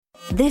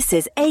This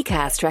is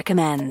Acast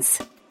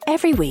Recommends.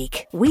 Every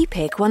week, we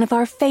pick one of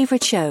our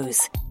favourite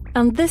shows.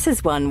 And this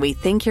is one we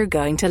think you're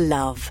going to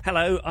love.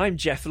 Hello, I'm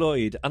Jeff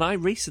Lloyd, and I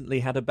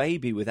recently had a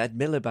baby with Ed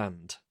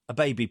Miliband. A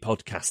baby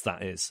podcast,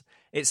 that is.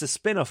 It's a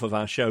spin-off of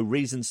our show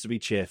Reasons to be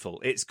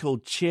Cheerful. It's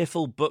called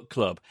Cheerful Book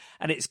Club,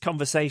 and it's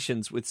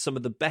conversations with some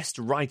of the best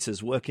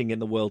writers working in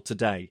the world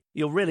today.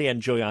 You'll really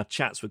enjoy our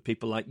chats with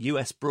people like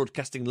US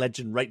broadcasting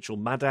legend Rachel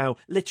Maddow,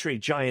 literary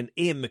giant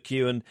Ian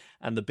McEwan,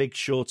 and The Big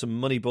Short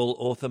and Moneyball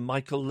author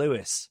Michael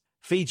Lewis.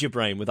 Feed your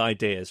brain with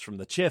ideas from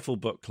the Cheerful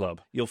Book Club.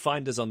 You'll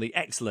find us on the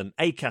excellent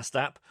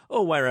Acast app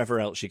or wherever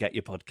else you get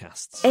your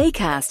podcasts.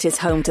 Acast is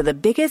home to the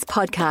biggest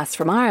podcasts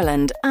from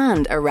Ireland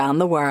and around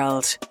the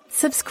world.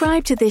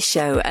 Subscribe to this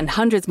show and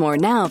hundreds more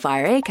now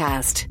via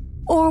Acast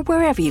or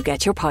wherever you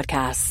get your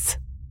podcasts.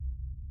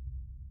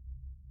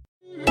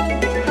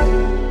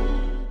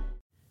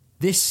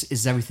 This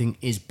is Everything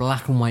is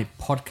Black and White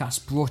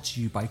podcast, brought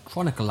to you by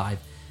Chronicle Live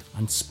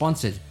and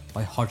sponsored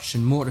by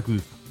Hodgson Motor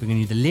Group, bringing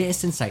you the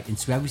latest insight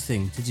into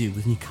everything to do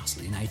with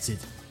Newcastle United.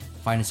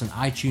 Find us on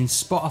iTunes,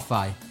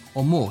 Spotify,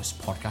 or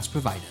most podcast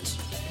providers.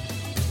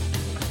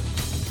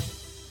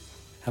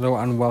 Hello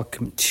and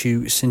welcome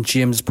to St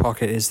James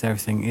Park. It is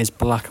Everything is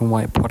Black and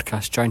White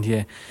podcast, joined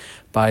here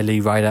by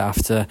Lee Ryder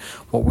after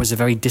what was a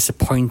very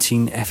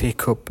disappointing FA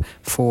Cup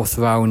fourth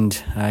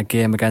round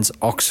game against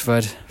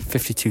Oxford.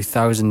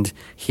 52,000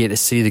 here to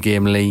see the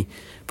game, Lee,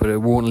 but it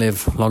won't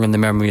live long in the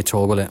memory at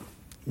all, will it?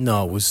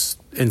 No, it was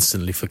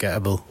instantly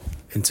forgettable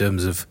in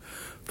terms of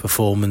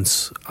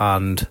performance,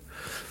 and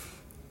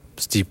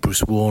Steve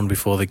Bruce warned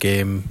before the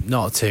game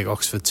not to take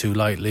Oxford too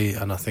lightly,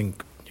 and I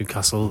think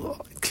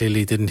Newcastle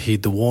clearly didn't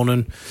heed the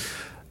warning.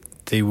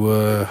 They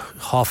were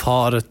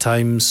half-hearted at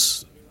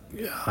times.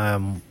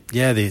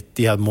 They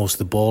had most of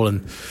the ball,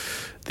 and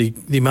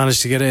they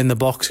managed to get it in the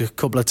box a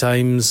couple of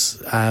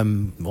times,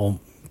 or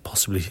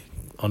possibly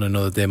on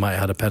another day might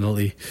have had a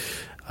penalty.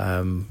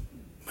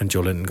 When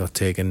Joelinton got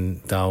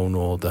taken down,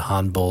 or the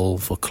handball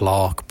for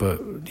Clark, but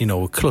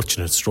we're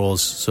clutching at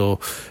straws, so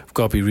we've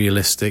got to be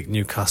realistic.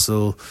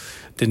 Newcastle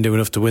didn't do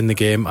enough to win the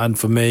game, and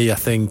for me, I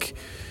think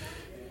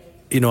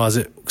as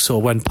it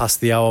sort of went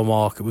past the hour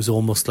mark, it was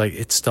almost like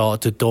it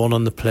started to dawn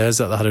on the players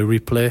that they had a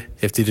replay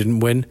if they didn't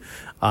win,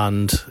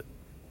 and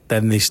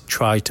then they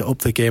tried to up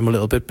the game a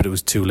little bit, but it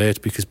was too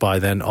late, because by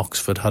then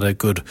Oxford had a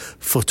good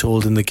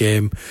foothold in the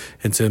game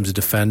in terms of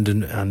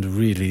defending, and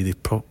really they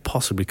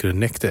possibly could have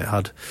nicked it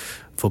had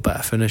for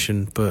better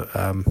finishing. But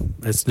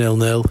it's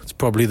 0-0. It's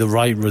probably the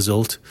right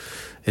result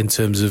in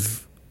terms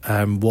of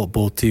what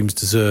both teams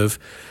deserve,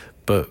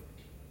 but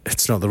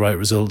it's not the right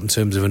result in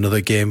terms of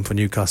another game for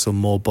Newcastle.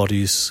 More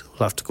bodies will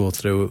have to go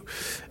through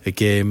a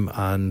game,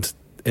 and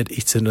it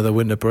eats into the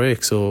winter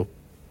break, so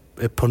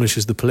it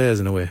punishes the players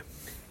in a way.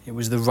 It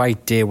was the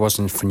right day,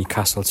 wasn't it, for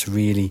Newcastle to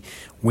really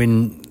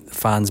win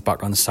fans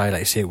back on the side.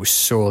 Like I say, it was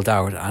sold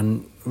out,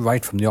 and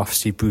right from the off,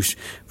 Steve Bruce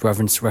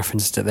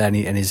referenced it then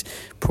in his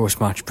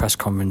post-match press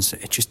conference.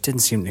 It just didn't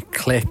seem to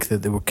click,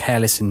 that they were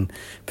careless in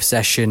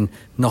possession,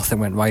 nothing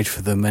went right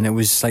for them, and it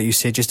was, like you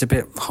say, just a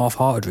bit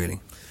half-hearted,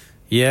 really.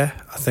 Yeah,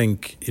 I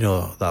think,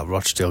 that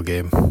Rochdale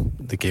game,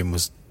 the game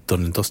was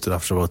done and dusted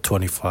after about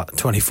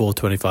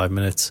 24-25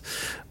 minutes,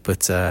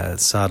 but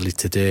sadly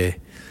today,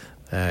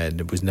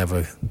 it was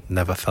never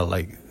felt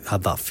like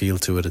had that feel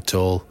to it at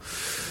all.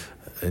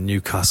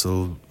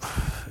 Newcastle,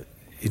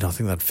 I think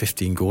they had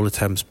 15 goal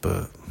attempts,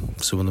 but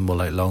some of them were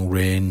like long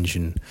range,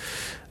 and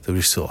there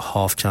were sort of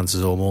half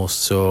chances almost.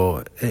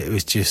 So it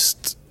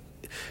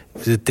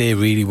was a day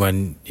really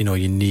when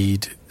you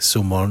need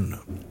someone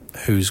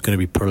who's going to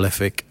be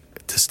prolific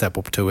to step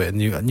up to it.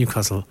 And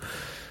Newcastle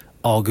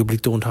arguably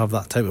don't have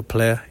that type of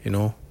player.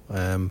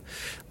 The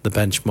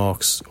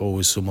benchmark's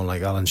always someone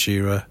like Alan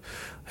Shearer,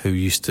 who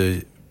used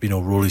to,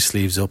 roll his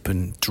sleeves up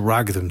and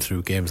drag them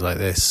through games like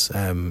this.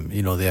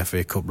 The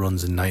FA Cup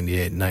runs in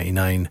 98,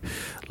 99,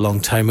 long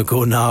time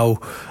ago now.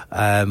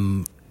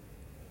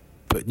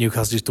 But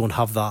Newcastle just don't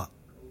have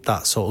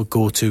that sort of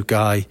go-to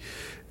guy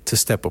to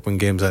step up in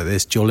games like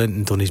this.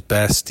 Joelinton done his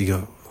best. He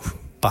got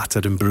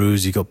battered and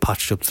bruised. He got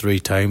patched up 3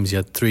 times. He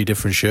had 3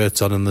 different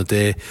shirts on the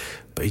day,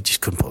 but he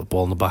just couldn't put the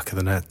ball in the back of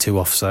the net. 2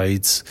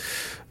 offsides.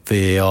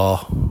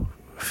 VAR.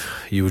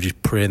 You were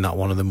just praying that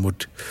one of them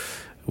would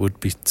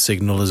be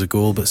signalled as a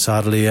goal, but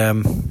sadly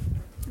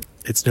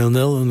it's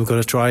 0-0 and we've got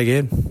to try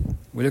again.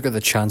 We look at the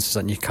chances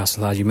that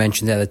Newcastle had. You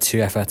mentioned there the 2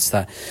 efforts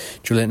that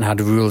Joelinton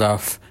had ruled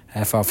off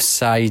for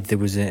offside. There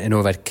was an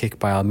overhead kick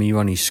by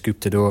Almiron. He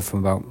scooped it over from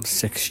about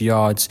 6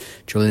 yards.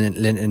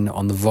 Joelinton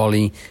on the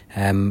volley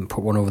put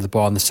one over the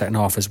bar in the second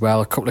half as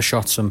well. A couple of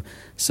shots from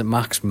St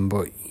Maximin,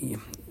 but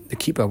the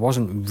keeper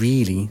wasn't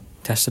really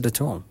tested at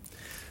all.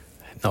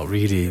 Not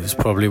really. It was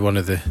probably one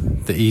of the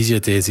easier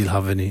days he'll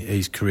have in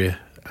his career.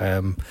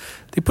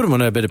 They put him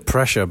under a bit of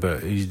pressure,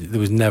 but there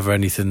was never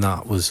anything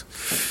that was,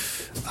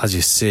 as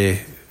you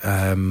say,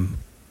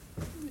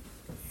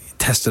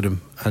 tested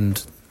him. And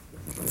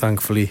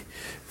thankfully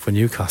for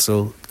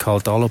Newcastle, Carl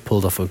Dollar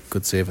pulled off a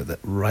good save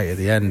right at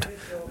the end.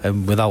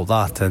 And without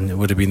that, then it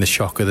would have been the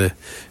shock of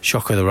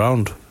the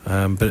round.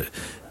 But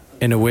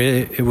in a way,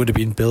 it would have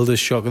been billed as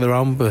shock of the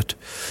round, but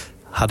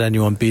had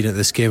anyone been at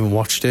this game and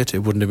watched it, it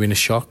wouldn't have been a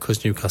shock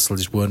because Newcastle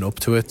just weren't up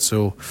to it.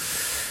 So,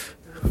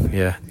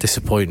 yeah,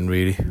 disappointing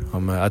really.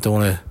 I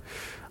don't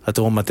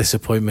want my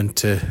disappointment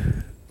to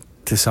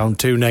sound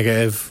too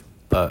negative,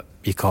 but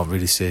you can't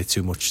really say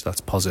too much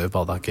that's positive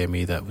about that game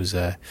either. It was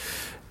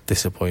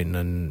disappointing,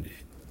 and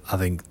I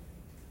think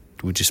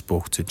we just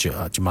spoke to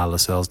Jamal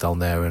Lascelles down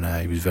there, and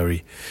he was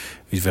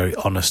very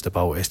honest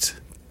about it,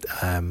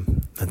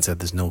 and said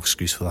there's no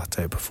excuse for that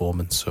type of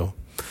performance. So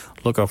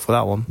look out for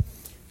that one.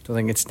 I don't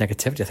think it's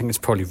negativity. I think it's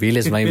probably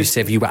realism. Like you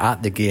say, if you were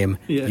at the game,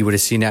 you would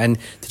have seen it. And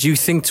did you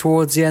think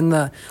towards the end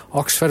that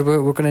Oxford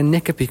were going to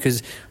nick it?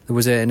 Because there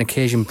was an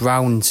occasion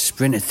Brown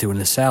sprinted through and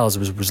Lascelles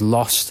was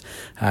lost.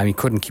 He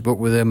couldn't keep up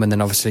with him. And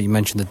then obviously you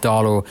mentioned the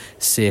Darlow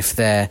safe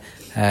there.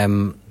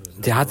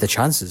 They had the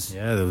chances.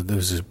 Yeah, there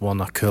was one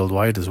that curled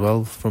wide as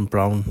well from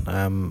Brown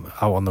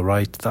out on the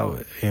right.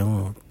 That,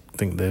 I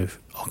think the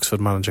Oxford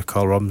manager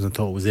Carl Robinson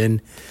thought it was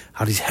in,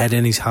 had his head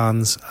in his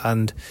hands,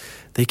 and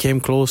they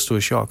came close to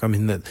a shock. I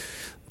mean,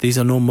 these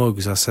are no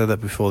mugs. I said that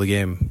before the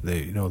game.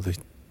 They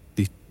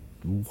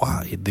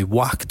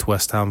whacked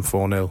West Ham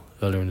 4-0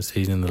 earlier in the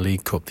season in the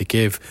League Cup. They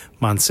gave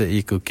Man City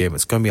a good game.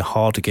 It's going to be a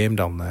harder game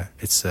down there.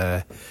 It's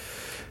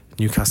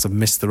Newcastle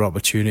missed their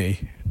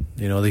opportunity.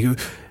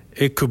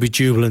 It could be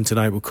jubilant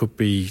tonight. We could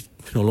be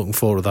looking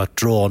forward to that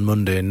draw on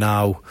Monday. And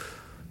now,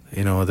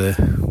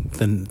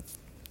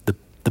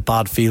 the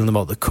bad feeling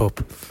about the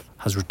cup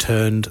has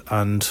returned,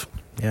 and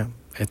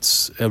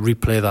it's a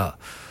replay that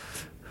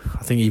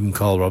I think even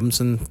Carl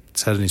Robinson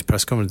said in his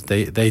press conference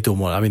they don't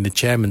want. I mean, the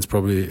chairman's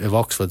probably of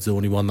Oxford's the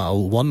only one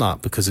that'll want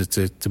that because it's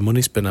a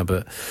money spinner.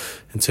 But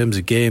in terms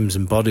of games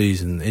and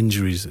bodies and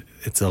injuries,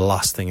 it's the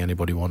last thing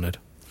anybody wanted.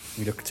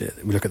 We look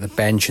at the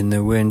bench, and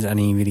there weren't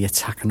any really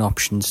attacking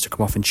options to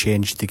come off and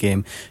change the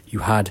game. You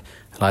had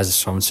Eliza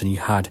Sorensen, you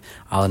had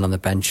Allen on the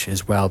bench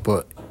as well,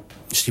 but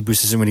Steve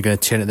Bruce isn't really going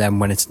to turn at them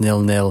when it's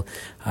 0-0,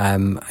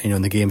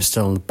 and the game's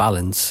still in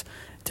balance.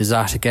 Does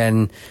that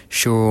again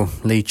show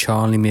Lee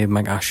Charnley, maybe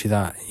Mike Ashley,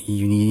 that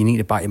you need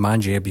to back your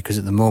man here? Because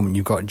at the moment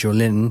you've got Joe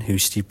Linton, who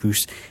Steve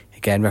Bruce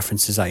again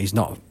references that he's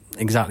not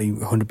exactly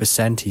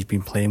 100%. He's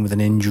been playing with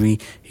an injury.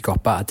 He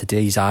got battered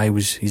today. His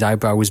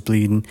eyebrow was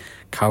bleeding.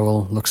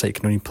 Carroll looks like he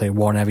can only play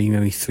one every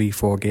maybe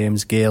 3-4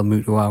 games. Gale,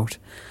 Muto out.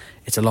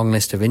 It's a long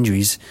list of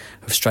injuries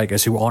of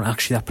strikers who aren't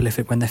actually that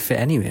prolific when they're fit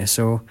anyway.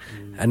 So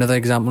another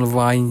example of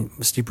why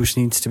Steve Bruce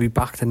needs to be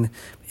backed and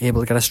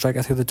able to get a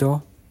striker through the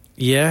door.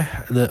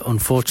 Yeah,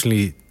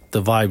 unfortunately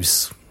the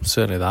vibes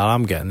certainly that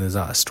I'm getting is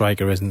that a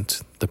striker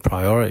isn't the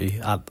priority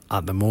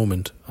at the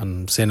moment.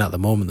 And saying at the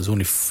moment, there's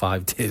only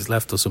 5 days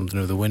left or something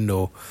of the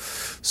window,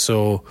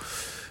 so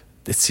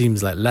it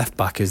seems like left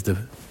back is the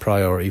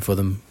priority for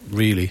them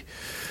really.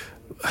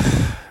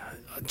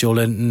 Joe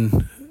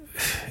Linton,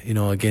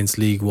 against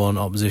League One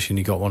opposition,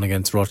 he got one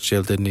against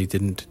Rochdale, didn't he?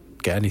 Didn't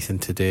get anything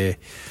today.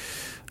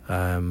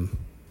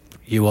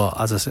 You are,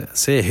 as I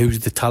say, who's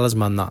the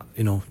talisman that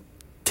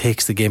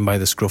takes the game by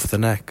the scruff of the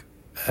neck?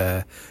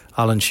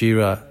 Alan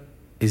Shearer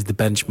is the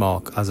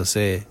benchmark, as I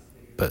say,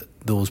 but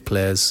those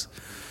players,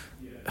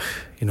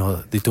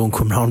 they don't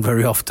come around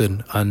very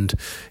often, and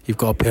you've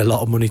got to pay a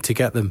lot of money to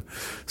get them.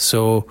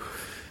 So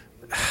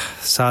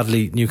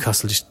sadly,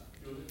 Newcastle just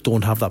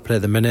don't have that player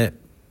at the minute.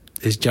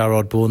 Is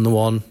Jarrod Bowen the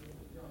one?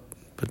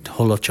 But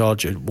Hull are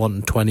charging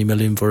 120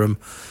 million for him.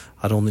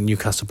 I don't think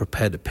Newcastle are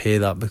prepared to pay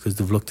that because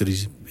they've looked at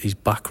his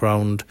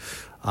background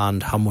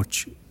and how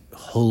much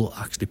Hull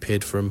actually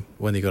paid for him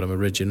when they got him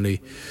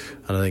originally.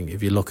 And I think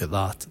if you look at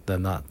that,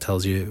 then that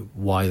tells you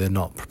why they're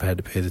not prepared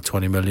to pay the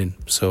 20 million.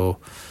 So,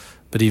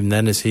 but even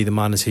then, is he the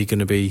man? Is he going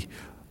to be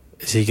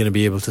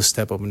able to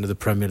step up into the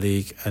Premier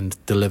League and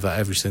deliver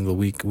every single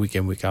week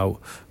in, week out?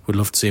 We'd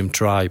love to see him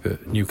try,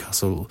 but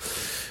Newcastle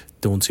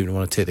don't seem to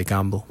want to take the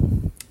gamble.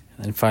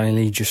 And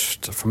finally,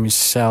 just from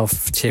yourself,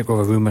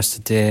 takeover rumours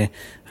today.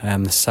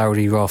 The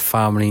Saudi royal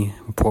family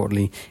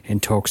reportedly in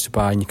talks to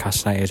buy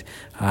Newcastle United.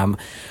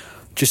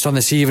 Just on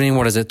this evening,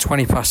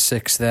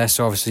 6:20 there,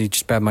 so obviously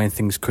just bear in mind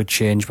things could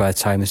change by the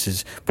time this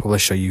is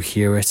published or you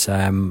hear it.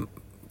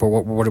 But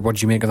what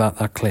do you make of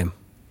that claim?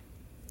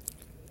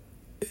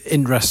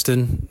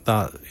 Interesting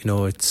that,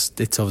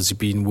 it's obviously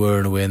been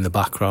whirring away in the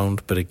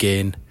background, but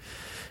again,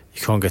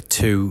 you can't get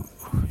too,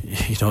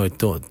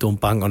 don't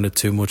bank on it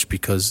too much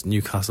because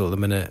Newcastle at the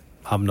minute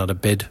haven't had a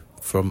bid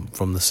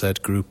from the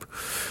said group.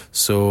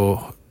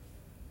 So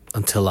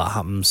until that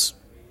happens,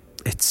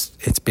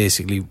 it's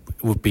basically,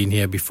 we've been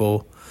here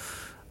before.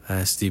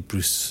 Steve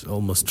Bruce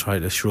almost tried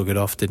to shrug it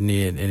off, didn't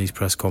he, in his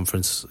press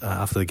conference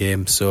after the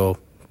game. So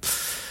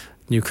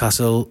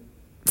Newcastle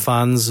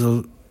fans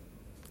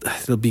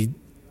they'll be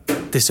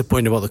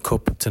disappointed about the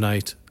cup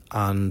tonight,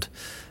 and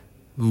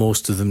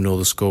most of them know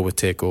the score with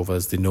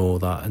takeovers. They know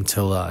that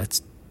until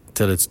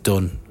it's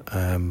done,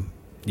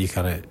 you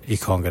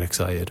can't get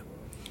excited.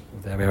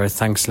 There we are.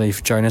 Thanks, Lee,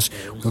 for joining us.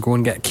 We'll go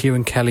and get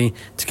Kieran Kelly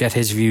to get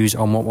his views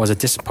on what was a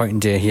disappointing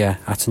day here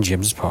at St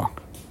James's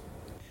Park.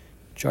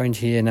 Joined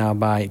here now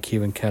by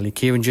Kieran Kelly.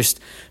 Kieran,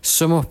 just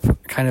sum up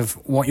kind of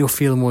what your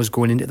feeling was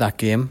going into that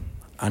game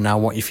and now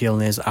what your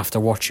feeling is after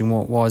watching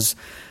what was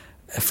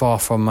a far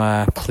from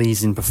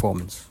pleasing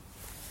performance.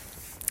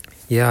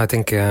 Yeah, I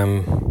think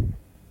you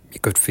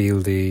could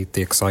feel the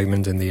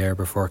excitement in the air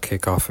before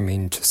kick-off. I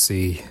mean, to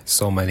see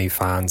so many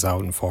fans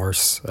out in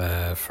force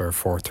for a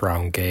fourth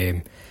round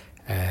game,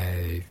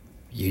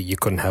 you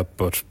couldn't help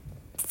but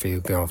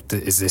feel,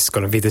 is this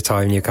going to be the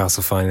time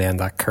Newcastle finally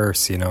end that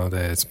curse?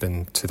 It's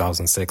been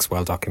 2006,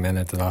 well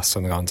documented, the last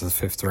time they got into the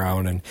fifth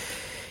round, and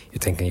you're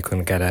thinking you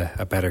couldn't get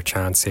a better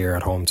chance here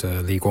at home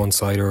to a League One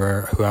side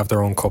who have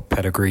their own cup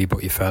pedigree,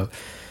 but you felt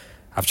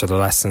after the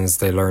lessons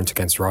they learned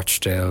against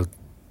Rochdale,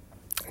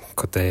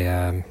 could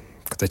they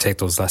take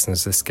those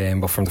lessons this game?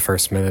 But from the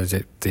first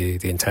minute,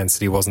 the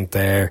intensity wasn't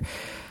there,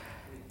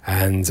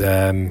 and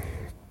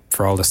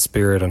for all the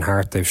spirit and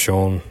heart they've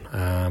shown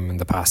in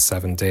the past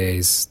 7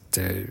 days,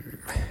 they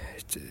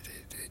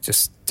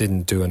just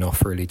didn't do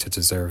enough really to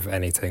deserve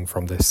anything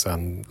from this.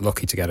 And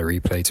lucky to get a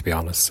replay, to be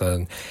honest.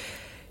 And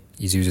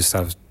you do just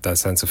have that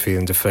sense of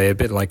feeling deflated, a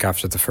bit like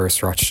after the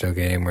first Rochdale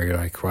game, where you're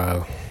like,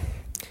 well,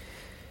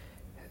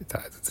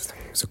 that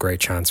was a great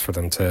chance for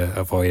them to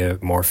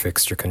avoid more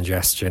fixture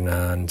congestion,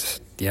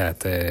 and yeah,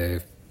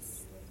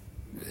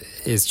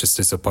 it's just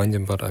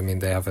disappointing. But I mean,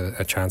 they have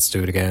a chance to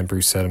do it again.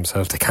 Bruce said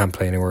himself they can't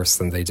play any worse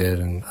than they did,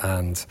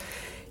 and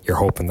you're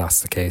hoping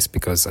that's the case,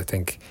 because I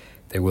think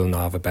they will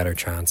not have a better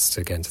chance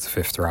to get into the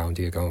fifth round.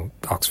 You go,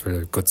 Oxford,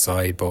 a good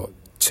side, but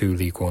two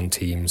League One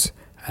teams.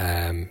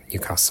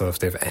 Newcastle, if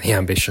they have any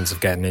ambitions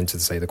of getting into,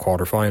 say, the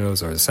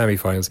quarterfinals or the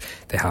semi-finals,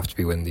 they have to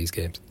be winning these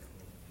games.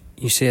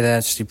 You say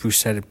that Steve Bruce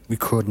said we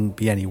couldn't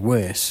be any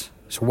worse.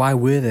 So why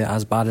were they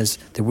as bad as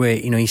they were?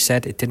 He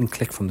said it didn't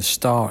click from the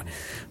start.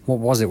 What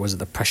was it? Was it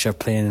the pressure of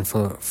playing in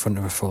front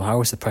of a full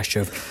house? The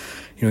pressure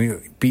of,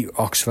 you beat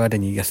Oxford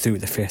and you get through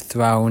the fifth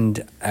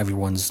round.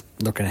 Everyone's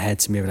looking ahead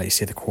to maybe, like you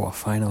say, the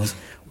quarterfinals.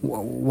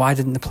 Why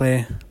didn't they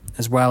play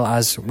as well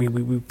as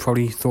we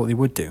probably thought they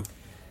would do?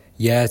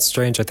 Yeah, it's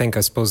strange.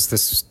 I suppose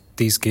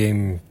this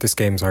game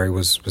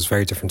was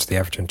very different to the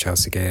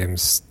Everton-Chelsea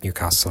games.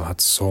 Newcastle had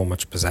so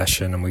much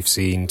possession, and we've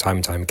seen time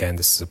and time again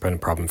this has been a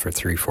problem for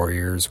 3-4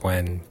 years.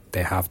 When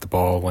they have the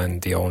ball, when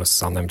the onus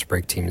is on them to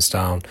break teams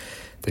down,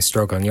 they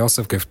struggle. And you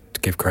also have to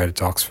give credit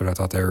to Oxford. I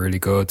thought they were really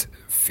good,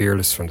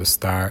 fearless from the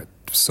start,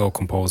 so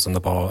composed on the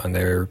ball, and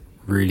they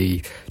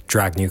really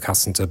dragged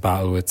Newcastle into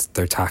battle with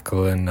their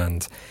tackling.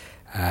 And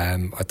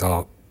I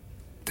thought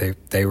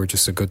they were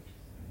just a good.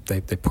 They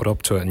put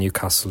up to it, and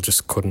Newcastle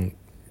just couldn't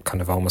kind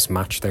of almost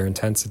match their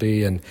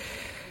intensity. And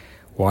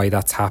why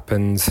that's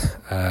happened,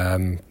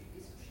 I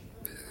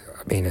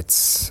mean,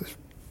 it's,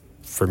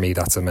 for me,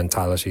 that's a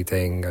mentality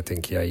thing. I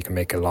think, you can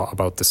make a lot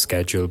about the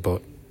schedule,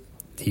 but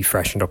he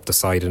freshened up the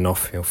side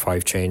enough,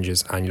 5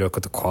 changes, and you look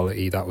at the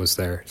quality that was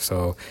there.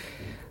 So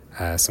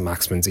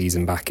Maximin's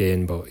easing back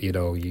in, but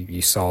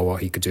you saw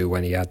what he could do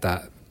when he had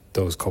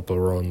those couple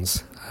of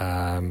runs.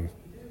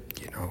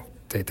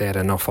 They had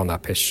enough on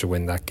that pitch to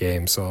win that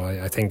game. So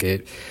I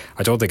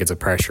don't think it's a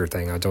pressure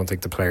thing. I don't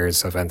think the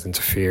players have anything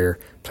to fear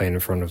playing in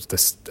front of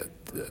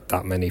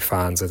that many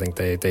fans. I think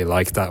they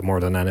like that more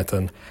than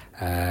anything,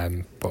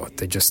 but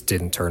they just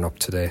didn't turn up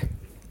today.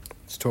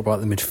 Let's talk about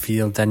the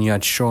midfield. Then you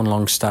had Sean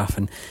Longstaff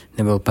and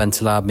Nabil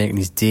Bentaleb making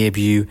his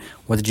debut.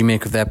 What did you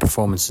make of their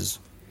performances?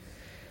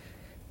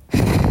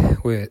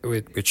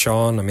 With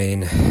Sean, I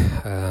mean,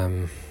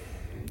 I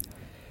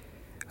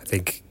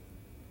think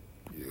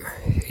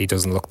he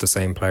doesn't look the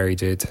same player he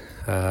did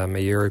a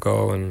year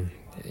ago. And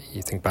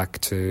you think back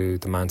to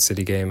the Man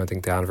City game, I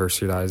think the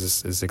anniversary of that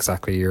is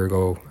exactly a year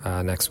ago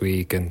next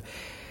week, and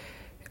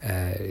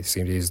it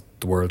seemed he's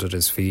the world at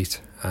his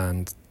feet,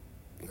 and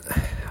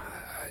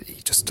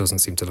he just doesn't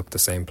seem to look the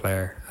same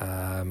player.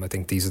 I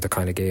think these are the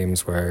kind of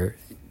games where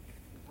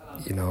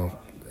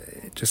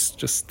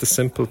just the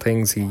simple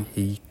things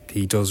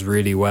he does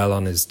really well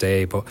on his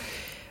day, but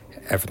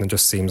everything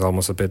just seems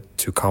almost a bit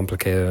too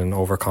complicated and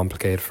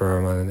overcomplicated for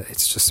him, and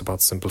it's just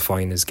about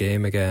simplifying his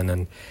game again.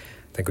 And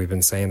I think we've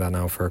been saying that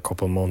now for a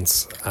couple of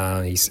months.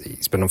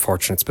 He's been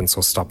unfortunate. It's been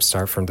so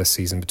stop-start from this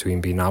season,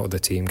 between being out of the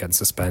team, getting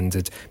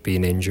suspended,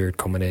 being injured,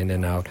 coming in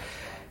and out,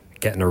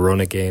 getting a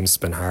run of games has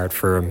been hard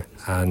for him.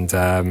 And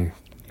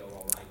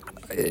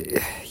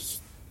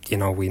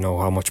we know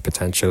how much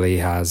potential he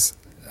has.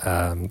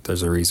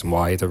 There's a reason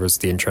why there was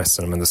the interest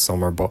in him in the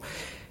summer, but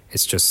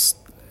it's just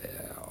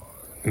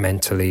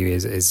mentally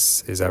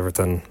is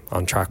everything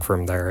on track for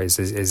him there? Is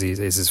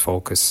his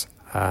focus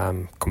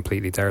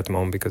completely there at the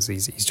moment? Because he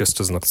just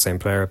doesn't look the same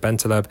player.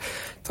 Bentaleb,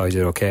 thought he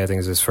did okay. I think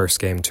it was his first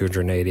game,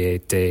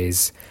 288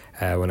 days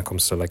when it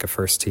comes to like a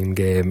first team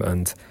game,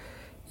 and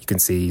you can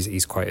see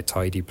he's quite a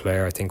tidy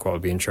player. I think what will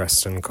be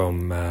interesting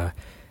come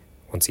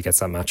once he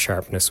gets that match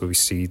sharpness, will we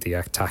see the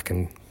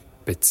attacking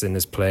bits in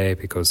his play,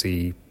 because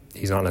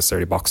he's not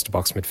necessarily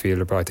box-to-box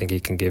midfielder, but I think he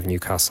can give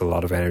Newcastle a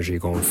lot of energy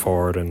going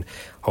forward, and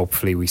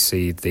hopefully we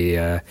see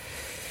the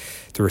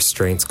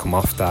restraints come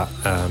off that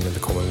in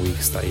the coming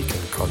weeks, that he can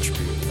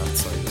contribute to that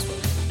side as well.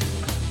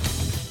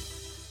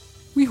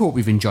 We hope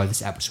you've enjoyed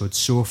this episode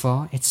so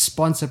far. It's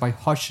sponsored by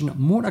Hodgson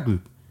Motor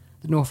Group,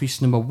 the North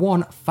East's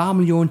 #1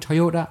 family-owned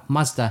Toyota,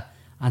 Mazda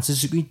and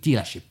Suzuki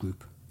dealership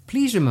group.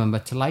 Please remember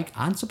to like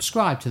and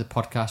subscribe to the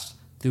podcast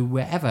through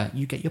wherever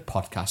you get your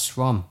podcasts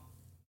from.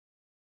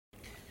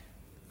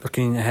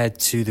 Looking ahead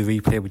to the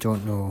replay, we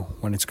don't know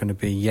when it's going to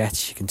be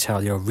yet. You can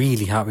tell you're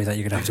really happy that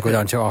you're going to have to go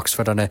down to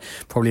Oxford on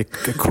probably a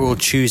cool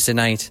Tuesday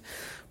night.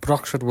 But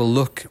Oxford will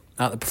look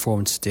at the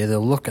performance today.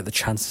 They'll look at the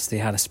chances they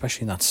had,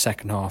 especially in that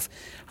second half,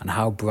 and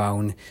how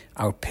Brown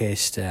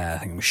outpaced, I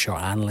think it was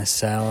short and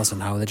Lascelles,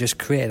 and how they just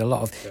created a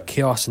lot of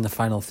chaos in the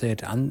final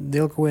third. And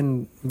they'll go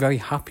in very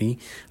happy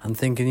and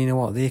thinking, you know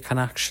what, they can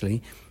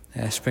actually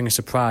spring a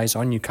surprise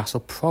on Newcastle,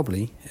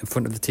 probably in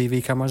front of the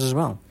TV cameras as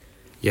well.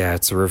 Yeah,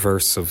 it's a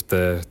reverse of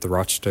the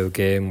Rochdale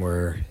game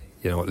where,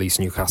 you know, at least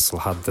Newcastle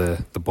had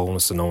the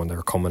bonus of knowing they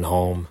were coming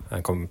home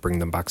and come bring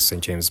them back to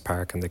St James's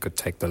Park and they could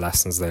take the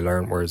lessons they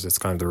learned, whereas it's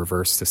kind of the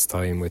reverse this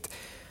time with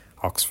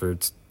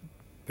Oxford.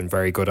 Been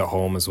very good at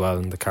home as well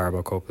in the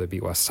Carabao Cup. They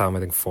beat West Ham, I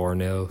think,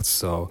 4-0.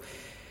 So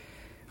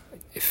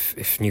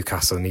if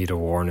Newcastle need a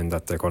warning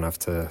that they're going to have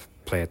to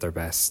play at their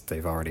best,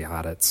 they've already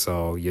had it.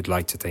 So you'd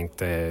like to think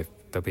they'll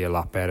be a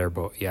lot better,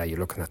 but yeah, you're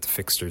looking at the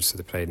fixtures. So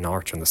they played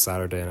Norwich on the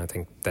Saturday and I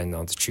think then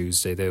on the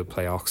Tuesday they'll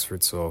play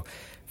Oxford, so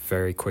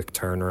very quick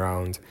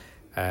turnaround.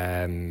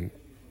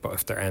 But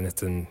if they're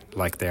anything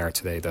like they are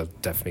today, they'll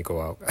definitely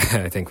go out.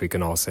 I think we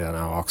can all say that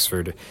now.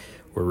 Oxford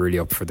were really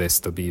up for this.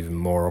 They'll be even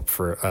more up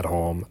for it at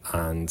home,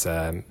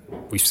 and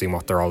we've seen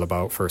what they're all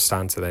about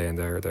firsthand today, and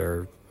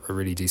they're a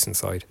really decent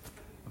side.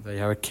 There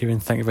you are, Kieran.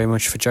 Thank you very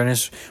much for joining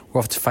us. We're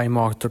off to find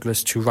Mark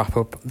Douglas to wrap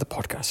up the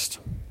podcast.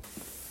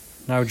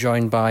 Now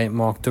joined by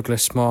Mark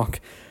Douglas. Mark,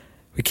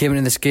 we came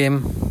into this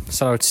game,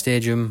 Sellout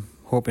Stadium,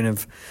 hoping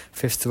of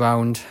fifth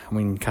round. I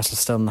mean, Newcastle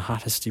still in the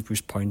hat, as Steve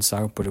Bruce points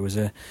out, but it was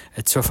a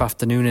tough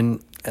afternoon,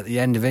 and at the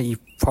end of it, you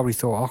probably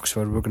thought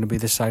Oxford were going to be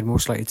the side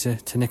most likely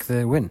to nick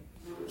the win.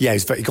 Yeah,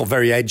 it got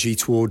very edgy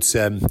towards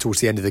the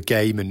end of the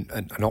game,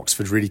 and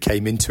Oxford really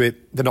came into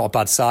it. They're not a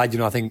bad side, you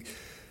know. I think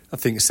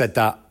I said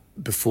that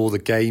before the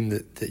game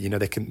that you know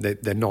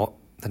they're not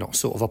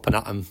sort of up and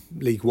at 'em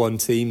League One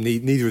team.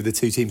 Neither of the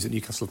two teams that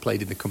Newcastle have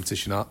played in the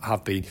competition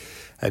have been,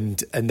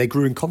 and they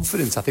grew in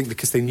confidence. I think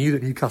because they knew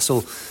that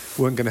Newcastle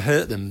weren't going to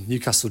hurt them.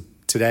 Newcastle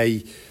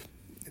today,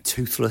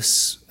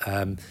 toothless.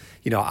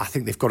 You know, I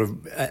think they've got to,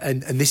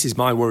 and this is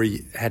my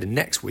worry ahead of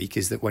next week,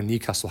 is that when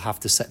Newcastle have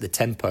to set the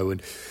tempo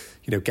and,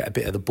 you know, get a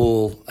bit of the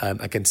ball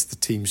against the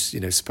teams, you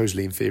know,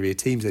 supposedly inferior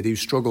teams, they do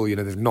struggle. You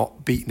know, they've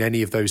not beaten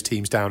any of those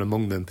teams down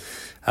among them,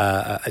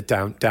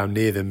 down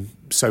near them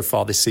so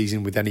far this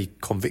season with any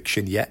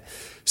conviction yet.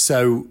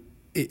 So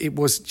it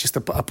was just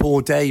a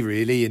poor day,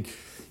 really. And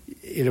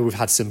you know, we've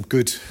had some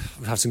good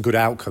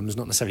outcomes,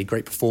 not necessarily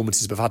great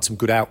performances, but we've had some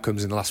good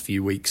outcomes in the last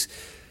few weeks.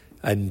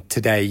 And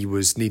today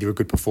was neither a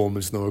good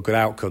performance nor a good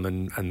outcome,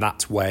 and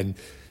that's when,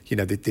 you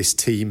know, this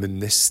team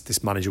and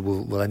this manager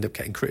will end up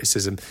getting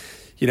criticism.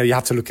 You know, you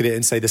have to look at it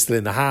and say they're still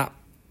in the hat.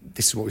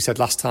 This is what we said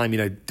last time, you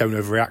know, don't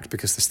overreact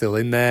because they're still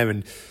in there,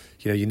 and,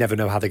 you know, you never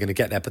know how they're going to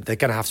get there, but they're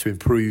going to have to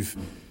improve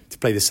to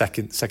play the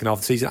second half of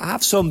the season. I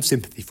have some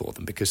sympathy for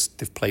them because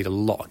they've played a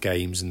lot of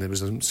games and there was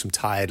some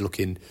tired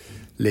looking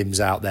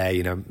limbs out there.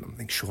 You know, I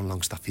think Sean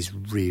Longstaff is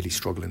really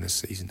struggling this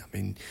season. I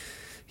mean,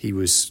 he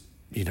was,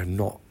 you know,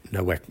 not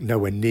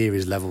nowhere near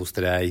his levels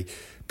today,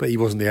 but he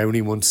wasn't the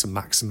only one. St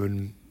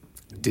Maximin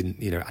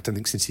didn't, you know, I don't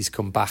think since he's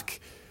come back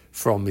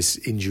from his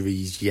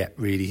injuries yet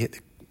really hit the,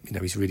 you know,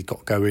 he's really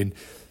got going.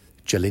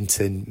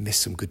 Joelinton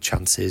missed some good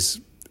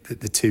chances.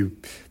 The two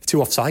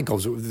offside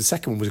goals, the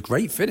second one was a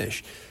great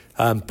finish,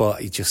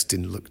 but he just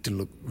didn't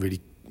look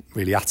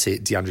really at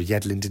it. DeAndre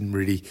Yedlin didn't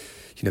really,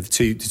 you know, the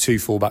two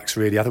fullbacks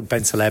really. I think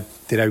Ben Taleb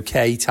did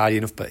okay, tidy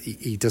enough, but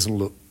he didn't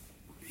look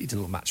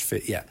match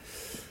fit yet.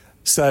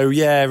 So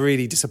yeah,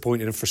 really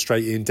disappointing and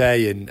frustrating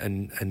day,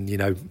 and you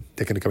know,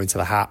 they're going to go into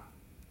the hat,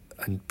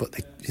 but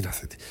they, you know,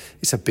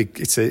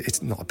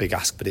 it's not a big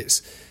ask, but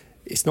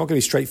it's not going to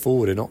be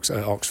straightforward in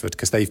Oxford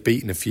because they've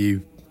beaten a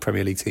few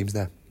Premier League teams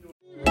there.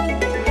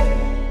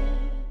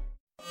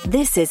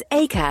 This is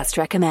Acast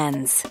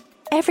Recommends.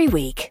 Every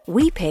week,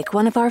 we pick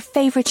one of our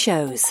favourite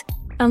shows.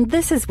 And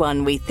this is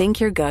one we think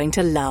you're going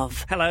to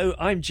love. Hello,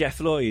 I'm Jeff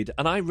Lloyd,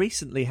 and I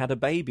recently had a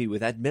baby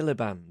with Ed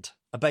Miliband.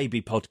 A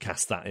baby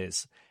podcast, that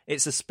is.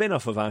 It's a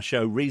spin-off of our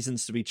show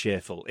Reasons to be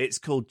Cheerful. It's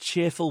called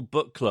Cheerful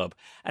Book Club,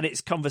 and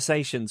it's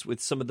conversations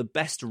with some of the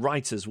best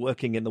writers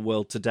working in the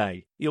world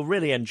today. You'll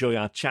really enjoy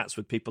our chats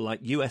with people like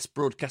US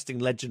broadcasting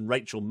legend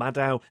Rachel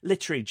Maddow,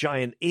 literary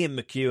giant Ian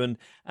McEwan,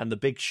 and The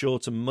Big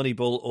Short and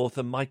Moneyball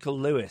author Michael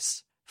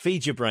Lewis.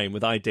 Feed your brain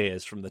with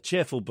ideas from the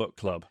Cheerful Book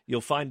Club.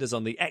 You'll find us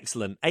on the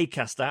excellent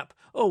Acast app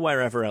or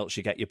wherever else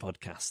you get your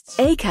podcasts.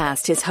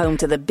 Acast is home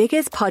to the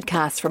biggest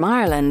podcasts from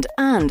Ireland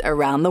and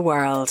around the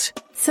world.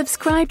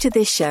 Subscribe to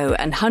this show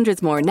and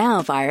hundreds more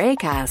now via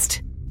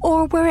Acast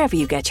or wherever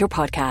you get your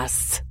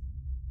podcasts.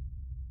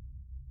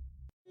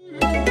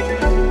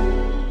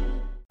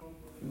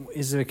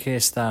 Is there a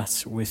case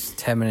that with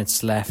 10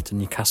 minutes left and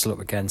Newcastle up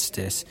against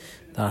it,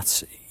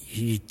 that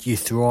you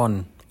throw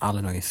on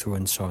Allen or you throw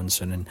in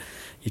Sorensen and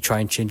you try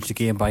and change the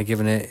game by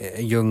giving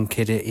a young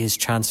kid his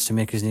chance to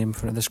make his name in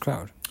front of this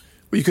crowd?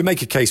 Well, you could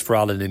make a case for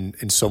Allen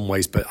in some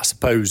ways, but I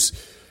suppose,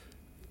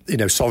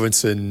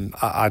 Sorensen,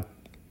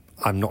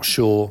 I'm not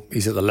sure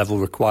he's at the level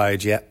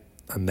required yet,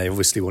 and they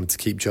obviously wanted to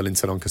keep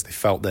Joelinton on because they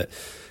felt that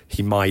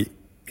he might,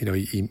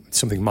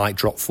 something might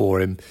drop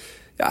for him.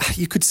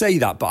 You could say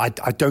that, but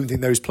I don't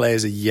think those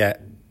players are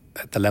yet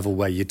at the level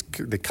where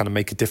they kind of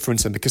make a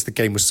difference. And because the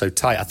game was so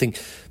tight, I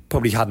think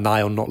probably had an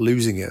eye on not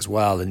losing it as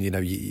well. And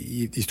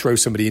you throw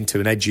somebody into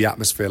an edgy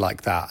atmosphere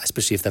like that,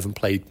 especially if they haven't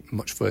played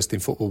much first team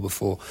football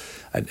before,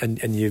 and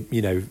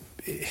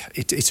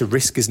it's a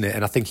risk, isn't it?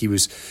 And I think he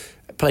was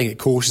playing it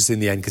cautious in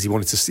the end because he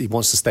wants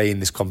to stay in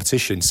this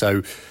competition.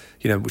 So,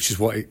 which is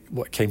what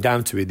it came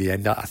down to in the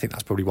end. I think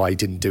that's probably why he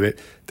didn't do it.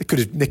 They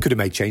could have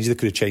made changes. They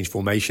could have changed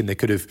formation. They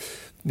could have,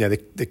 they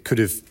could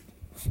have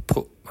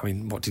put. I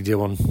mean, what did he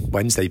do on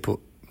Wednesday? He put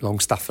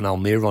Longstaff and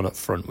Almiron up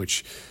front,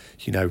 which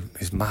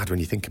is mad when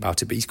you think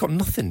about it. But he's got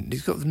nothing.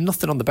 He's got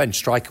nothing on the bench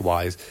striker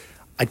wise.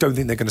 I don't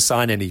think they're going to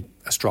sign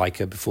a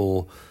striker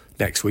before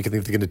next week. I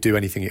think if they're going to do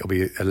anything, it'll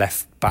be a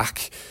left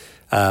back.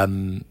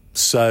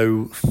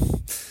 So,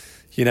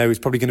 it's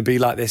probably going to be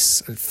like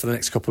this for the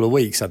next couple of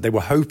weeks. They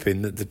were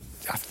hoping that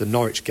after the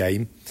Norwich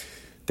game,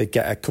 they'd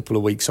get a couple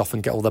of weeks off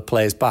and get all their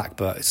players back,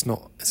 but it's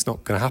not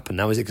going to happen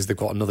now, is it? Because they've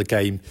got another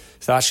game.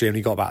 So they actually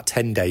only got about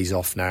 10 days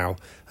off now,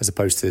 as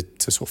opposed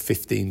to sort of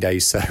 15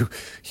 days. So,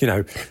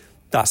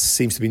 that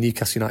seems to be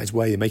Newcastle United's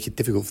way. They make it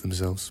difficult for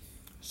themselves.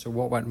 So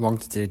what went wrong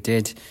today?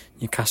 Did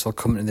Newcastle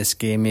come into this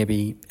game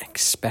maybe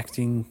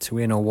expecting to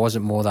win, or was it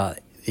more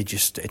that it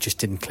just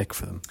didn't click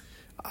for them?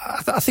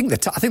 I think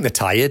they're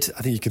tired.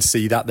 I think you can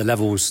see that their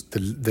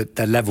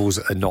levels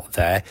are not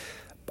there.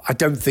 I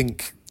don't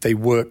think they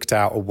worked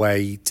out a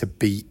way to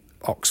beat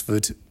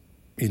Oxford.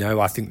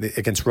 I think that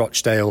against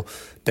Rochdale,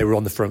 they were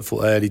on the front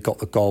foot early, got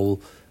the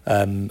goal,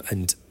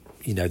 and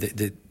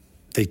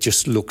they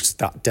just looked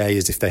that day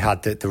as if they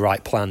had the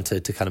right plan to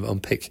kind of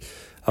unpick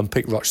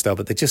Rochdale,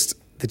 but they just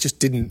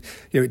didn't.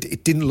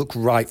 It didn't look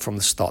right from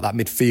the start. That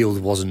midfield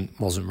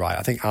wasn't right.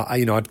 I think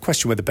I'd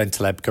question whether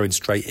Bentaleb going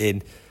straight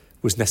in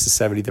was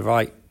necessarily the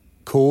right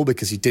call,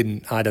 because I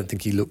don't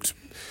think he looked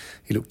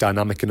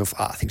dynamic enough.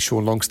 I think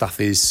Sean Longstaff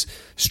is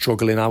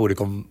struggling. I would have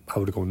gone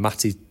with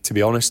Matty, to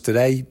be honest,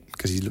 today,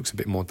 because he looks a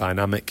bit more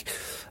dynamic.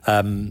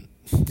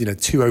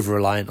 Too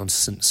over-reliant on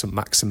St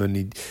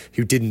Maximin,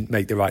 who didn't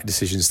make the right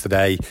decisions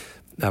today.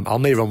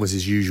 Almiron was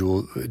his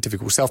usual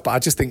difficult self, but I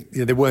just think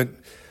they were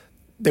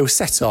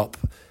set up.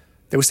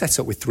 They were set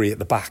up with three at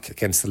the back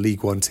against the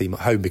League One team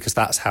at home, because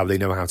that's how they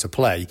know how to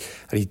play.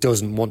 And he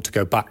doesn't want to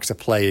go back to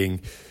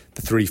playing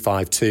the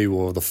 3-5-2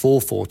 or the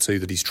 4-4-2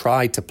 that he's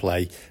tried to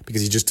play,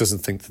 because he just doesn't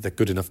think that they're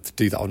good enough to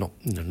do that, or not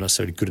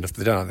necessarily good enough.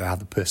 They don't have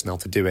the personnel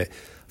to do it.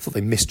 I thought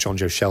they missed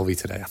Jonjo Shelvey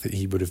today. I think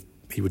he would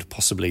have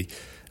possibly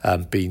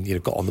been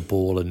got on the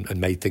ball and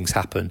made things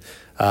happen.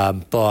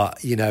 But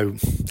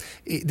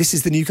this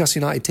is the Newcastle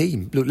United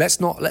team. Look, let's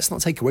not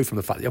take away from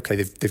the fact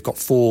that they've got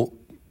 4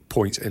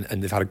 points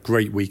and they've had a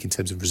great week in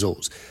terms of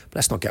results. But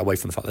let's not get away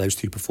from the fact that those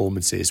two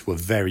performances were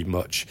very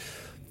much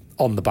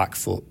on the back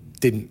foot.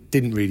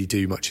 Didn't really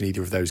do much in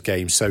either of those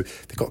games. So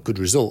they got good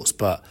results,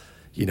 but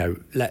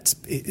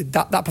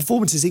that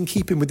performance is in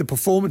keeping with the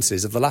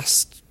performances of the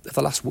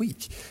last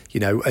week.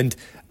 And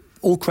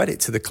all credit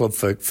to the club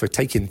for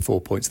taking 4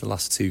 points in the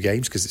last 2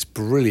 games, because it's a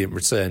brilliant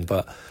return.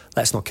 But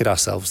let's not kid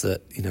ourselves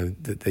that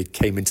that they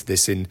came into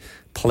this in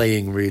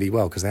playing really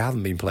well, because they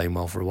haven't been playing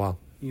well for a while.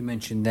 You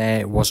mentioned there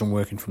it wasn't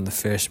working from the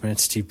first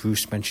minute. Steve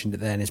Bruce mentioned it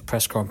there in his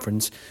press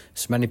conference.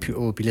 So many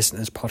people will be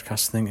listening to this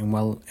podcast thinking,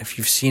 well, if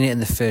you've seen it in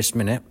the first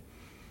minute,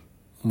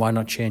 why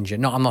not change it?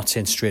 No, I'm not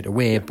saying straight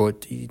away,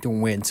 but you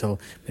don't wait until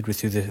midway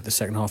through the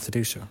second half to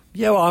do so.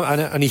 Yeah, well,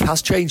 and he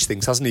has changed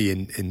things, hasn't he?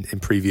 In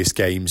previous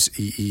games,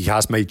 he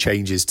has made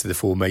changes to the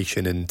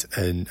formation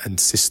and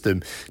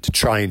system to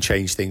try and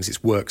change things.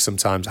 It's worked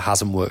sometimes, it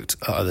hasn't worked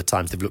at other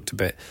times. They've looked a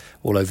bit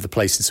all over the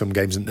place in some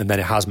games, and then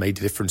it has made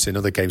a difference in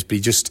other games. But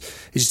he just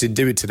didn't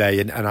do it today,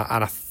 and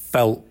I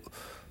felt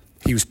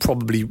he was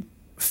probably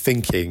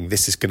thinking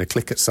this is going to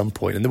click at some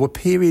point. And there were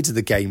periods of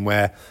the game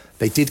where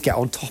they did get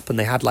on top, and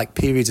they had like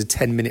periods of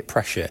 10-minute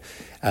pressure.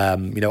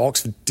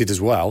 Oxford did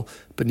as well,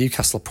 but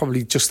Newcastle,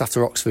 probably just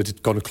after Oxford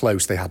had gone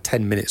close, they had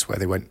 10 minutes where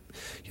they went.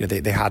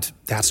 They had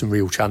some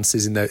real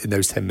chances in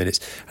those 10 minutes.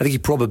 I think he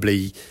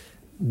probably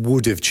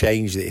would have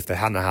changed it if they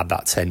hadn't had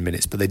that 10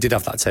 minutes, but they did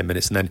have that 10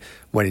 minutes, and then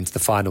went into the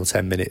final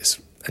 10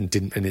 minutes and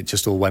it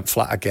just all went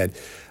flat again.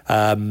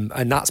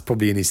 And that's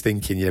probably in his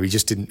thinking. He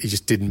just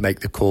didn't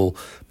make the call.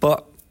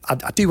 But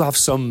I do have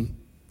some,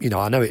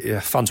 I know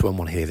fans won't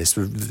want to hear this,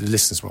 the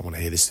listeners won't want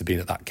to hear this, to being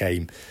at that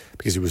game,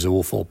 because it was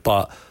awful,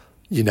 but,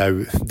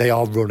 they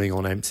are running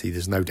on empty,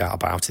 there's no doubt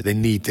about it. They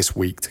need this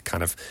week to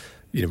kind of,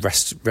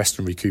 rest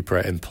and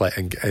recuperate and play,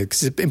 and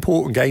because it's an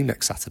important game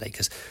next Saturday,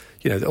 because,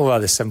 although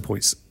they're 7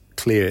 points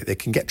clear, they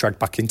can get dragged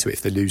back into it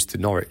if they lose to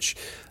Norwich.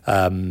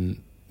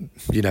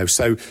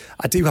 So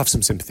I do have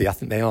some sympathy. I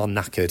think they are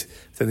knackered.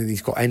 I don't think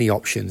he's got any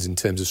options in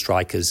terms of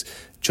strikers.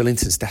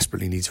 Joelinton's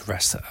desperately needs a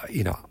rest.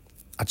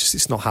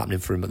 It's not happening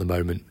for him at the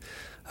moment.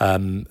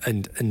 And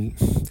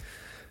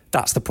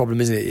that's the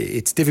problem, isn't it?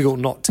 It's difficult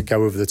not to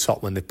go over the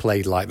top when they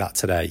played like that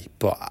today.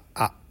 But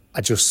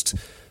I just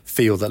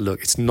feel that,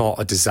 look, it's not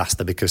a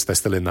disaster because they're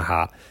still in the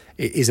hat.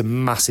 It is a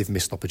massive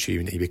missed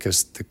opportunity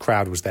because the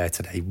crowd was there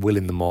today,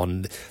 willing them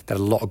on. They had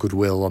a lot of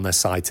goodwill on their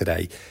side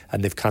today,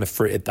 and they've kind of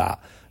frittered that.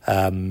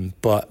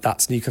 But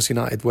that's Newcastle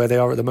United where they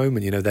are at the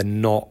moment.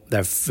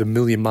 They're a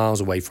million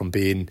miles away from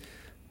being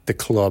the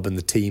club and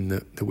the team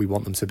that we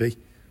want them to be.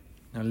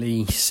 Now,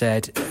 Lee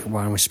said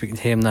when we were speaking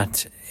to him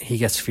that he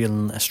gets the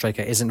feeling a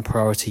striker isn't a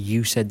priority.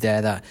 You said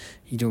there that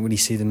you don't really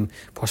see them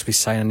possibly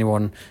sign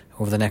anyone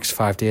over the next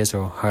 5 days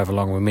or however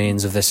long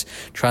remains of this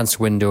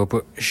transfer window.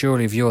 But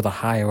surely if you're the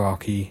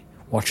hierarchy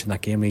watching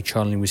that game, Lee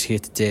Charnley was here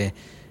today,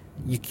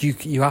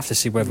 you have to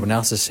see what everyone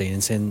else is seeing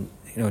and saying,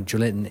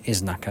 Joelinton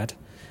is knackered.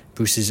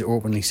 Bruce has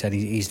openly said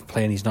he's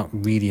playing, he's not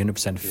really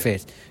 100%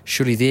 fit.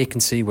 Surely they can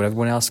see what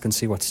everyone else can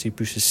see, what Steve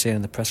Bruce is saying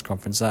in the press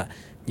conference, that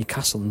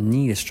Newcastle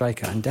need a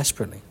striker, and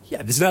desperately.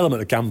 Yeah, there's an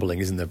element of gambling,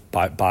 isn't there,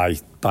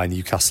 by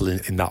Newcastle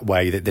in that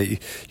way.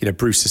 That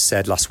Bruce has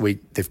said last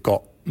week they've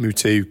got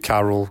Mutu,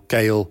 Carroll,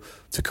 Gale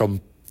to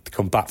come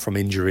back from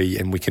injury,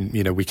 and we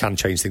can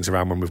change things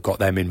around when we've got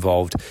them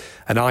involved.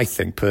 And I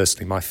think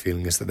personally, my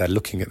feeling is that they're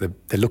looking at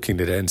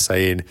it and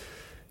saying,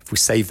 if we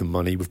save them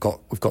money, we've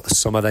got the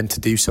summer then to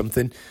do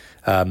something.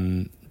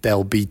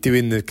 They'll be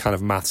doing the kind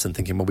of maths and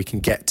thinking, well, we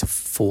can get to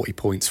 40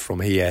 points from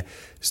here,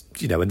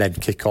 and then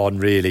kick on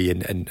really,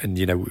 and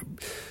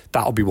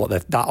that'll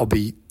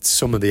be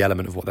some of the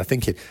element of what they're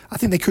thinking. I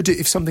think they could do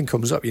if something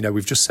comes up.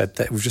 We've just said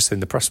in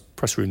the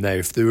press room there,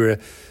 if there were,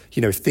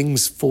 if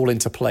things fall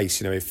into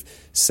place,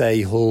 if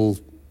say Hull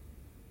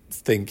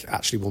think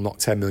actually we'll knock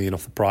 10 million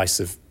off the price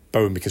of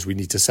Bowen because we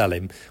need to sell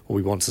him or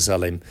we want to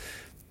sell him,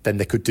 then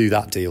they could do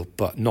that deal,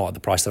 but not at the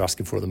price they're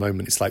asking for at the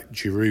moment. It's like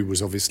Giroud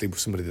was obviously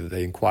somebody that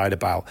they inquired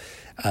about.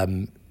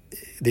 The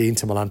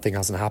Inter Milan thing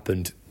hasn't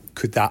happened.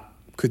 Could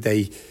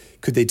they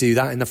do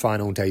that in the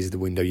final days of the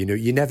window?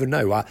 You never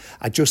know.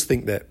 I just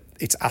think that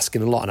it's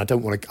asking a lot, and I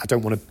don't want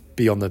to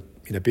be on the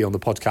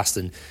podcast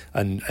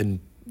and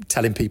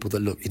telling people that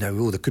look,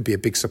 there could be a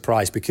big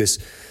surprise because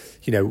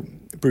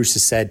Bruce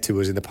has said to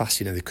us in the past,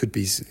 there could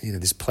be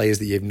there's players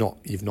that you've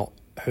not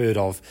heard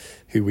of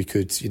who we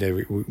could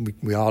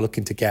we are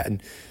looking to get.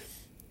 And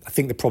I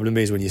think the problem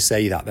is when you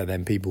say that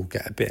then people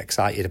get a bit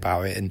excited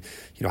about it, and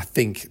I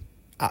think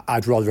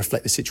I'd rather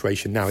reflect the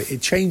situation now.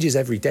 It changes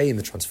every day in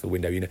the transfer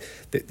window.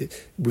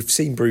 We've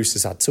seen Bruce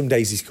has had some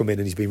days he's come in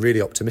and he's been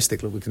really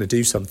optimistic, look, we're going to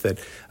do something,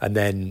 and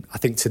then I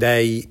think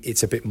today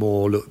it's a bit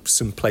more, look,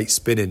 some plates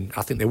spinning.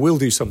 I think they will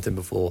do something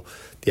before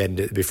the end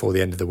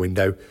of the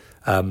window.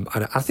 And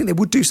I think they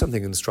would do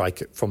something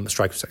from the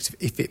striker perspective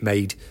if it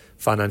made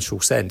financial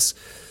sense.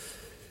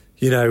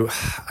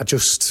 I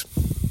just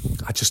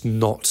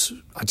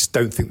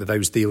don't think that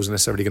those deals are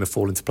necessarily going to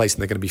fall into place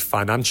and they're going to be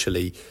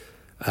financially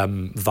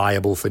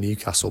viable for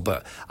Newcastle.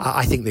 But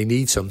I think they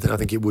need something. I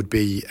think it would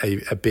be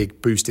a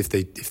big boost if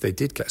they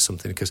did get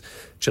something, because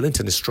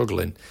Joelinton is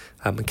struggling,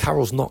 and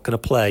Carroll's not going to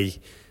play.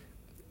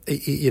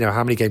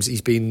 How many games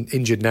he's been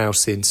injured now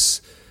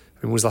since?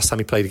 When was the last time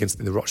he played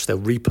in the Rochdale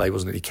replay,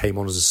 wasn't it? He came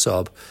on as a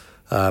sub.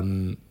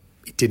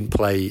 He didn't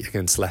play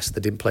against Leicester,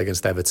 didn't play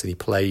against Everton. He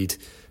played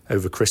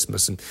over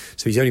Christmas, and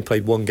so he's only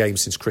played one game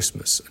since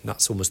Christmas, and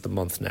that's almost a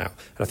month now.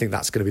 And I think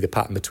that's going to be the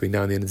pattern between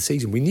now and the end of the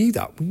season. We knew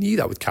that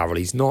with Carroll.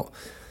 His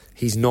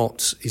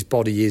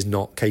body is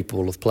not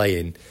capable of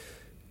playing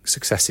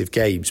successive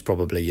games.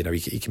 Probably,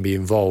 he can be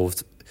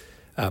involved,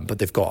 but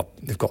they've got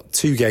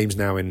 2 games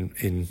now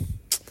in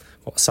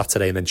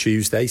Saturday and then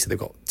Tuesday, so they've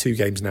got 2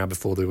 games now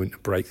before the winter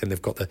break. Then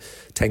they've got the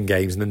 10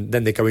 games, and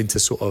then they go into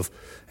sort of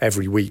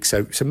every week.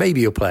 So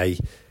maybe he'll play,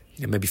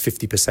 maybe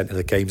 50% of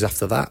the games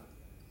after that.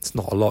 It's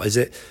not a lot, is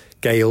it?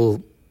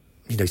 Gale,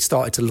 he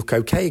started to look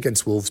okay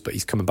against Wolves, but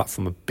he's coming back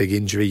from a big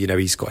injury.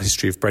 He's got a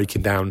history of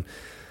breaking down.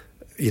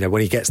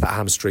 When he gets that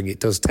hamstring, it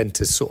does tend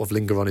to sort of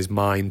linger on his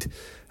mind.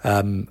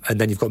 And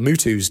then you've got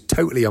Mutu, who's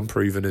totally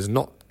unproven, has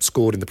not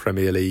scored in the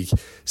Premier League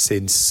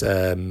since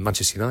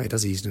Manchester United,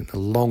 has he? It's a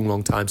long,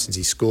 long time since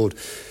he scored.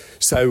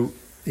 So,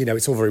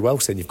 it's all very well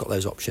saying you've got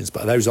those options,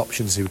 but are those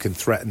options who can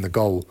threaten the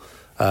goal?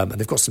 And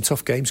they've got some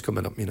tough games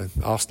coming up.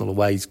 Arsenal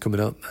away is coming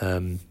up.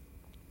 Some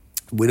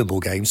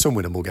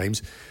winnable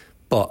games.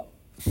 But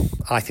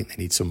I think they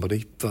need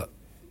somebody. But,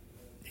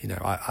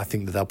 I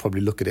think that they'll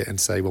probably look at it and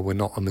say, well, we're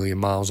not a million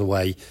miles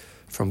away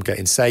from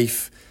getting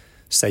safe.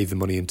 Save the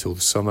money until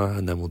the summer,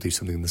 and then we'll do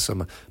something in the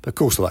summer. But of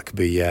course, all that could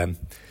be, it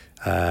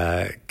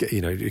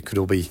could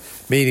all be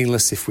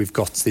meaningless if we've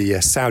got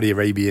the Saudi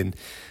Arabian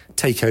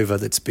takeover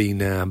that's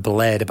been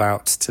blared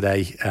about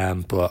today.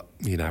 But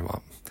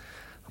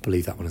I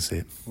believe that when I see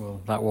it.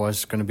 Well, that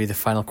was going to be the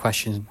final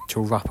question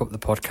to wrap up the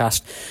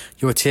podcast.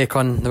 Your take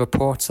on the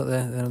reports that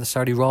the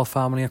Saudi royal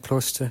family are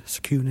close to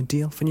securing a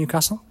deal for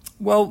Newcastle?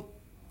 Well,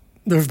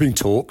 there have been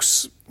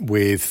talks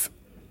with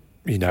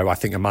I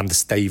think Amanda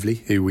Staveley,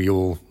 who we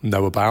all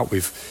know about,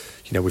 we've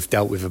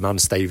dealt with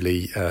Amanda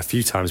Staveley a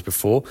few times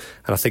before,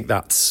 and I think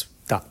that's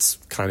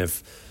kind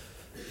of,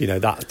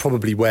 that's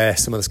probably where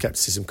some of the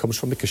scepticism comes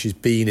from, because she's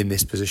been in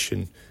this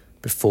position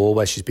before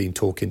where she's been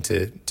talking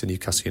to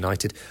Newcastle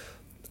United.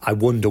 I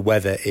wonder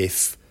whether,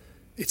 if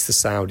it's the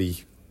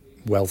Saudi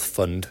wealth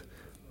fund,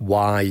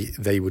 why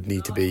they would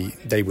need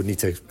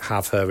to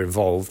have her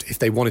involved. If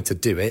they wanted to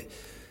do it,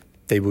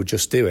 they would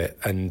just do it.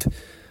 And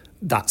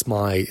that's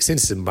my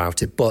cynicism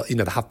about it. But,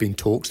 there have been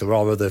talks. There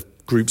are other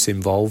groups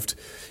involved.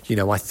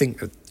 I think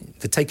that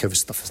the takeover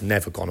stuff has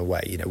never gone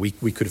away.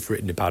 We could have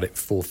written about it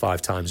 4 or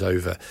 5 times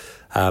over.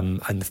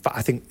 And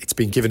I think it's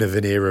been given a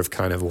veneer of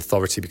kind of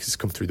authority because it's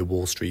come through the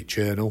Wall Street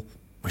Journal,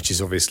 which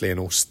is obviously an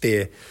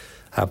austere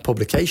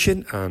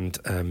publication. And,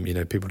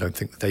 people don't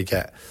think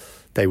that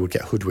they would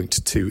get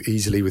hoodwinked too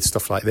easily with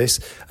stuff like this.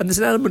 And there's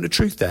an element of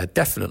truth there,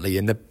 definitely.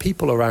 And the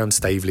people around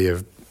Staveley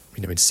are,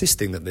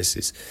 insisting that this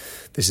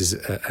is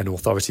an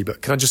authority.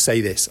 But can I just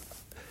say this?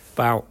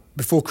 About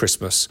before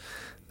Christmas,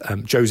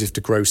 Joseph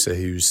de Grosser,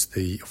 who's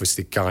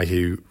obviously the guy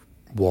who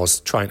was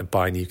trying to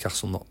buy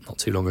Newcastle not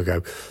too long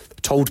ago,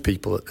 told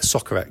people at the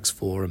SoccerX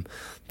forum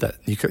that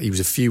he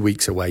was a few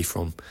weeks away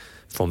from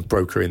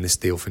brokering this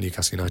deal for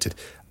Newcastle United.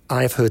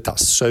 I have heard that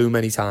so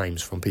many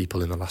times from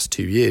people in the last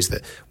 2 years,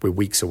 that we're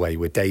weeks away,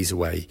 we're days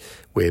away,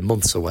 we're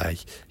months away.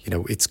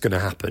 It's going to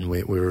happen.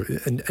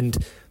 And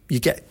you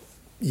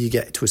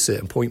get to a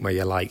certain point where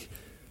you're like,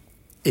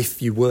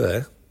 if you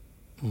were,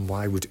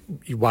 why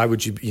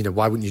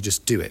wouldn't you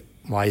just do it?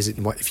 Why is it?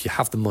 If you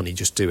have the money,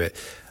 just do it.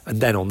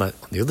 And then on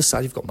the other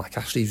side, you've got Mike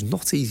Ashley, who's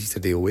not easy to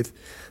deal with.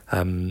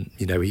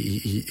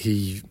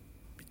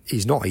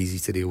 He's not easy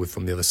to deal with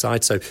from the other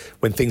side. So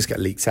when things get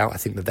leaked out, I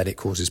think that then it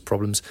causes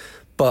problems.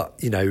 But,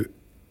 there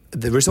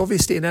is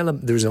obviously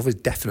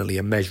definitely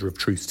a measure of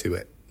truth to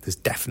it. There's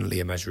definitely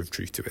a measure of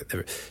truth to it.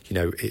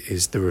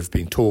 There have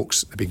been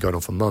talks, they've been going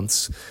on for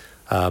months.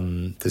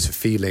 There's a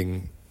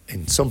feeling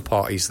in some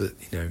parties that,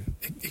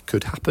 it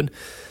could happen.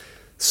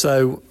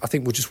 So I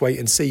think we'll just wait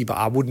and see. But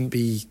I wouldn't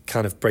be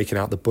kind of breaking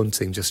out the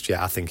bunting just yet.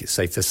 I think it's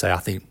safe to say,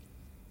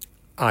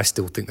 I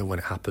still think that when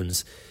it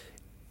happens,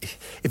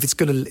 if it's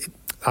going to...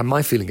 And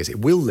my feeling is it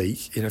will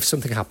leak. If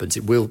something happens,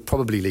 it will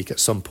probably leak at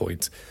some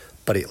point,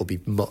 but it'll be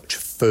much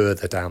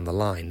further down the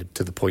line,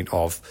 to the point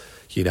of,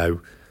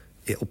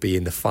 it'll be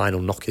in the final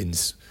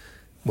knock-ins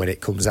when it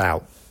comes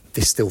out.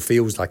 This still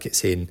feels like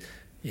it's in,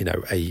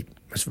 a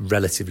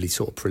relatively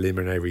sort of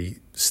preliminary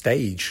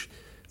stage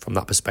from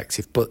that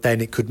perspective. But then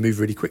it could move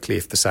really quickly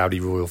if the Saudi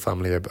royal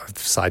family of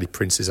Saudi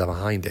princes are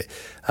behind it.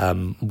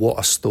 What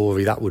a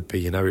story that would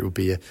be. It would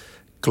be a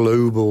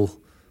global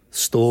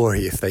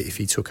story if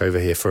he took over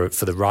here for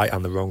the right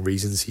and the wrong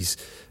reasons. He's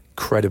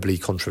incredibly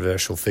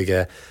controversial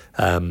figure,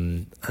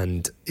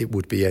 and it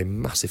would be a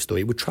massive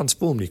story. It would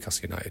transform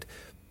Newcastle United.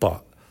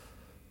 But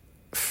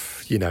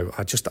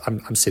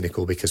I'm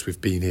cynical because we've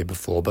been here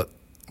before, but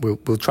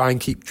we'll try and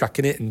keep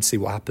tracking it and see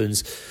what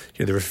happens.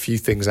 There are a few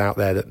things out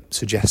there that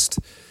suggest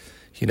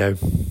the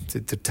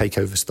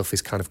takeover stuff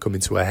is kind of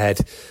coming to a head.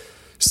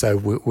 So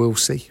we'll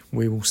see.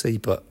 We will see.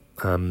 But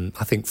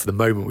I think for the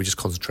moment we just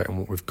concentrate on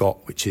what we've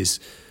got, which is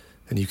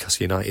a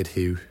Newcastle United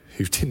who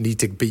didn't need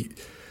to beat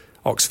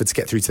Oxford to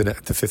get through to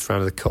the fifth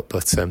round of the Cup.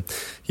 But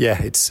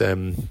it's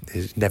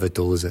never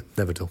dull, is it?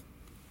 Never dull.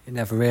 It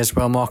never is.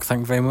 Well, Mark, thank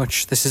you very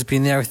much. This has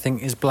been the Everything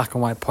is Black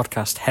and White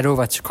podcast. Head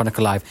over to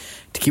Chronicle Live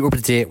to keep up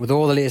to date with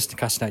all the latest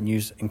Newcastle United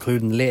news,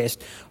 including the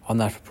latest on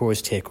that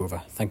proposed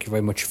takeover. Thank you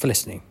very much for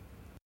listening.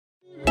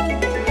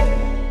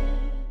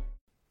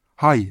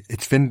 Hi,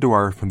 it's Finn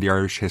Dwyer from the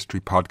Irish History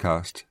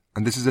Podcast,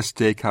 and this is a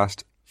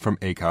Staycast from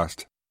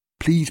Acast.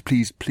 Please,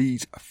 please,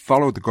 please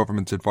follow the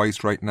government's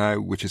advice right now,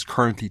 which is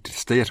currently to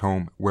stay at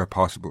home where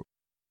possible.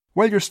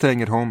 While you're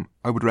staying at home,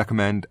 I would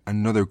recommend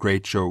another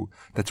great show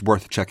that's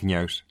worth checking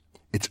out.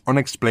 It's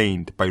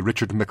Unexplained by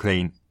Richard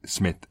McLean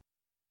Smith.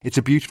 It's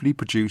a beautifully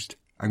produced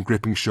and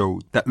gripping show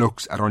that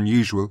looks at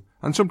unusual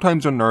and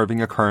sometimes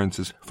unnerving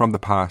occurrences from the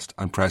past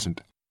and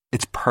present.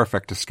 It's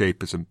perfect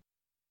escapism.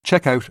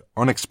 Check out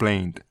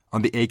Unexplained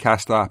on the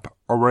Acast app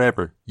or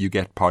wherever you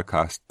get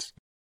podcasts.